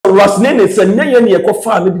Rasnene is a nyan ye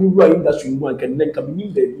kofa maybe you industry one can then come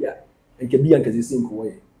in there and can be anka the same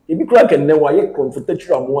way. If you crack and then why you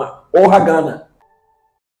confrontation or Hagana.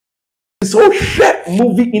 So share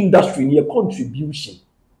movie industry near contribution.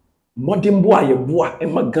 Modern boy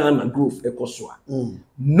and Magana growth ekoswa.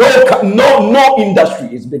 No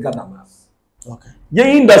industry is bigger than us. Okay. Your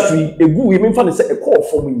industry, a good women find a call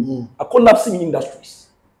for me. A collapsing industries.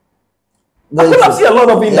 I see a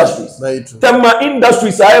lot of industries. Very true. Tema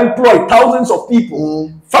industries I employ thousands of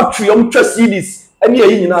people. Factory trust cities. And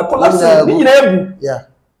here collapsing. Yeah.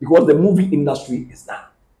 Because the movie industry is down.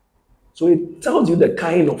 So it tells you the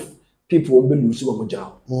kind of people who be losing their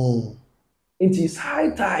job. It is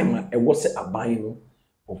high time and what's a buying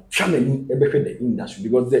of channeling the industry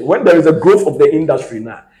because when there is a growth of the industry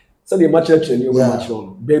now, so the much actually much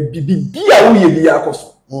on. Be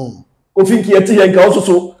also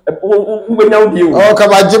so when now you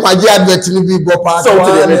come on, Jim, I advert to be Bopa. So to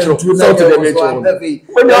the metro.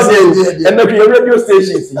 When you and the radio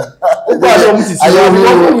stations. I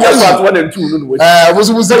 1 and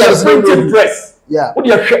 2. Press. Yeah. What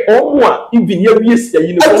you share even yes,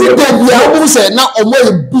 now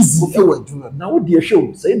busy. Now what you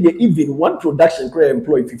show say even one production can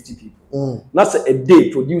employ 50 people. That's a day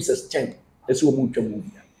produces 10. That's what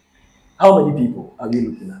movie. How many people are we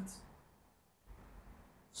looking at?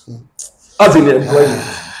 As in the employment.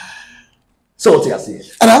 So what you say?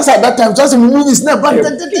 And as at that time, just movies now, but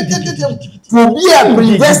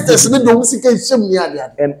investors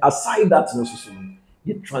and aside that,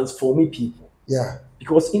 you transforming people. Yeah.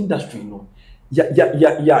 Because industry, no.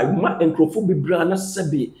 Encrophobia brand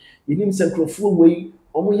sabi. You need encrophobia way.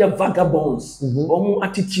 Omo vagabonds. Omo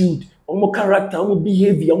attitude. Omo character. Omo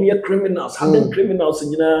behavior. Omo criminals. Having criminals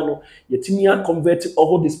in no. Yet convert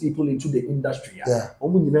all these people into the industry. Yeah.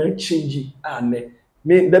 Omo change.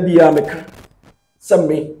 Me that be America. Some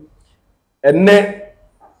me. And ne.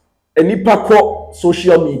 Any pako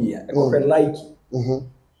social media. I go Likee.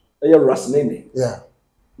 A.R.M.E.D. Yeah.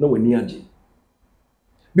 No we near.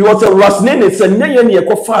 Because A.R.M.E.D is a nyan ye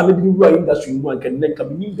kofa maybe you industry one can then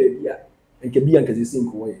come in there and can be anka the same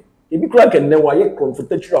way. If you crack and then why you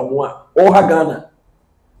confrontation or Hagana.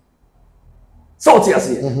 So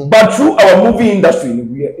but through our movie industry,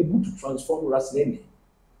 we are able to transform A.R.M.E.D.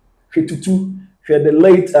 The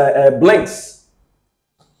late Blanks.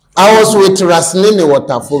 I was with A.R.M.E.D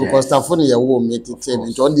waterfall because Tafoni will make it.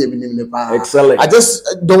 Excellent. I just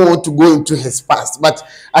don't want to go into his past, but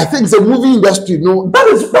I think the movie industry, that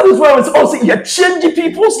is why it's also you're changing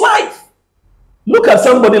people's life. Look at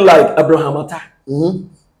somebody like Abraham Atta.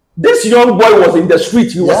 This young boy was in the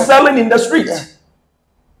street. He was selling in the street. Yeah.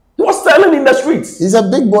 He was selling in the streets. He's a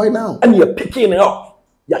big boy now. And you're picking it up.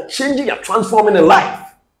 You're changing, you're transforming a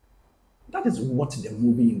life. That is what the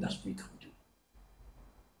movie industry can do.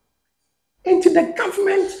 And the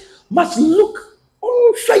government must look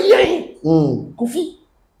on Cheyenne. Kofi.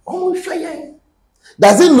 On Cheyenne.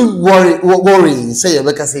 Does it look worrying? Say a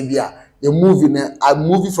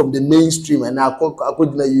movie from the mainstream and I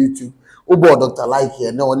could na YouTube. Obo Dr. Likee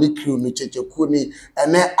and only crew no cheche kuni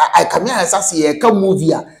and then I come here as I see a movie.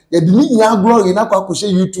 You didn't grow in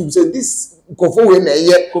YouTube say this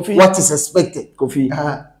Kofi what is expected. Kofi.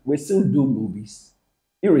 We still do movies,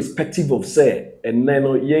 irrespective of say, and then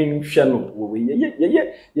channel,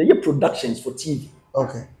 productions for TV.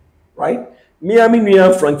 Okay. Right? Me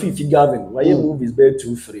and Frank Fifi Gavin, why movies bear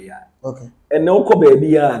 2, 3. Okay. And now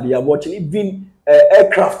baby, they are watching even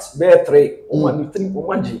aircraft bear 3, 1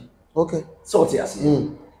 Okay. So what you say?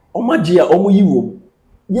 Omajia, Omo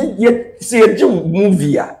yet say a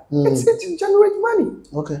movie. It's generate money.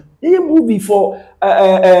 Okay. A movie for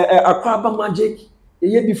Aquaba Magic.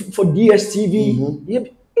 For DSTV,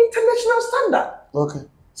 international standard. Okay.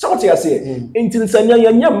 So what you say?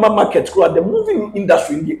 International market, the movie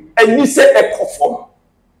industry, and you say a conform.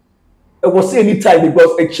 It was any time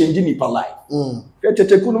because it's changing people's life.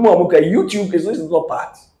 YouTube is not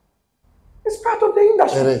part. It's part of the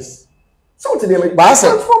industry. It is. So what you but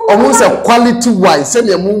almost a quality wise. Send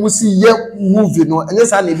a movie no, and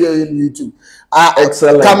yes, I need YouTube.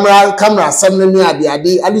 Excellent. Camera, something near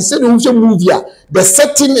the and he said movie, the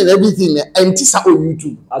setting and everything, and this on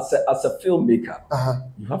YouTube. As a filmmaker,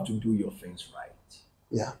 you have to do your things right.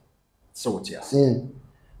 Yeah. So what you say?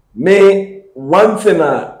 May one thing,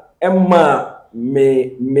 Emma,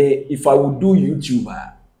 may if I would do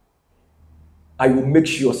YouTuber, I will make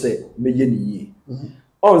sure say me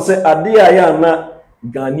on say adia na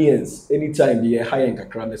Ghanaians anytime they high and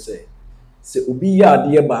kakra say obi ya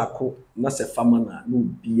adia baako na se fama na no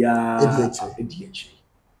bia ediechi.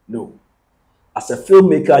 No, as a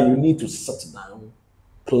filmmaker you need to sit down,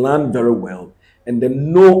 plan very well, and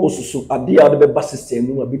then no also so idea the best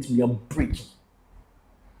system a bit me break.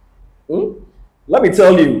 Let me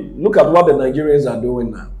tell you, look at what the Nigerians are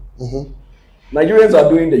doing now. Nigerians are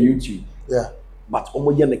doing the YouTube. Yeah. But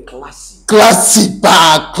almost in a classy. Classy,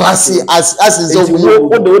 as is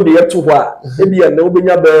what they have to what? Maybe no be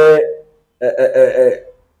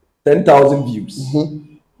 10,000 views.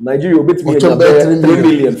 Nigeria will bet me 3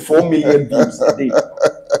 million, 4 million views a day.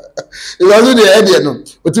 It's also the idea, no.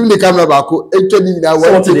 But even the camera back,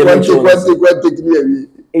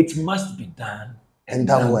 it must be done and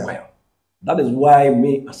done well. That is why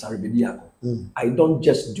me, Asare Bediako, I don't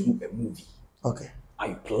just do a movie. Okay.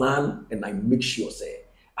 I plan and I make sure, say,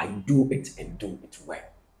 I do it and do it well.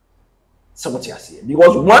 So what you say?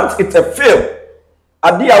 Because once it's a film,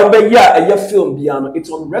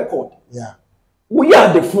 it's on record. Yeah. We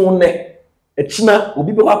are the phone. It's not.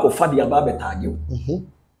 We be work of the ababe tag.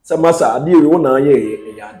 So masa adi we want na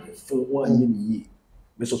ye the phone one ye.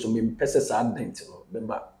 Me so me pese adent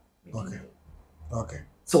remember. Okay.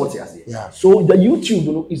 So what you say? Yeah. So the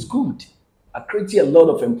YouTube is good. I create a lot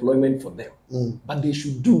of employment for them, but they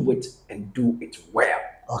should do it and do it well.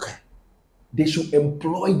 Okay. They should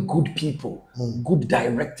employ good people, good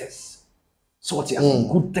directors, so what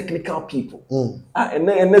good technical people. And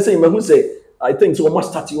then say, who say, I think so. Must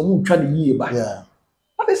start you try the year back. Yeah.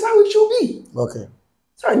 That is how it should be. Okay.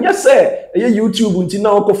 So and yes, say, YouTube until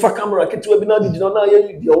now, go for camera, get to webinar, did you know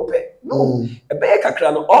you open? No,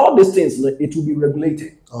 all these things it will be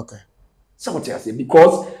regulated. Okay. So what I say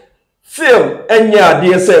because. Film enya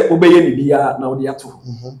dey say obeye ni bia na odi ato.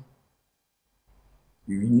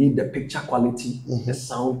 You need the picture quality, the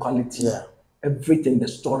sound quality, everything, the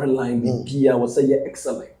storyline, the gear was say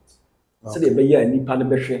excellent. So they be ya nipa na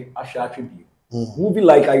behwe ahwe bi. Movie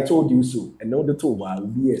like I told you so, and now the two will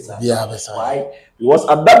be as why? Because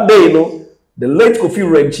at that day, you know, the late Kofi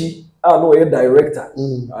Renchi, I know a director.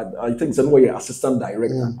 I think some way assistant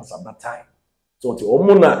director as at that time. So the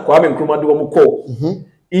omuna Kwame Nkrumah do call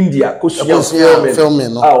India,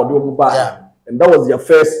 filming, and that was their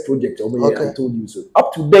first project. I told you so.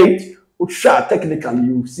 Up to date, technically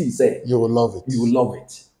you see, say you will love it. You will love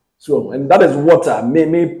it. So, and that is what me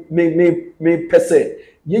per se.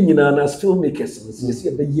 As filmmakers, you see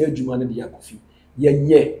the year Jumana the Yakofi.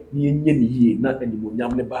 Not anymore.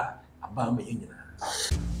 Yamneba, Abama Yina.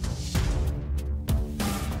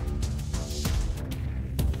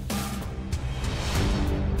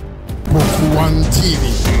 Poku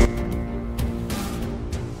TV.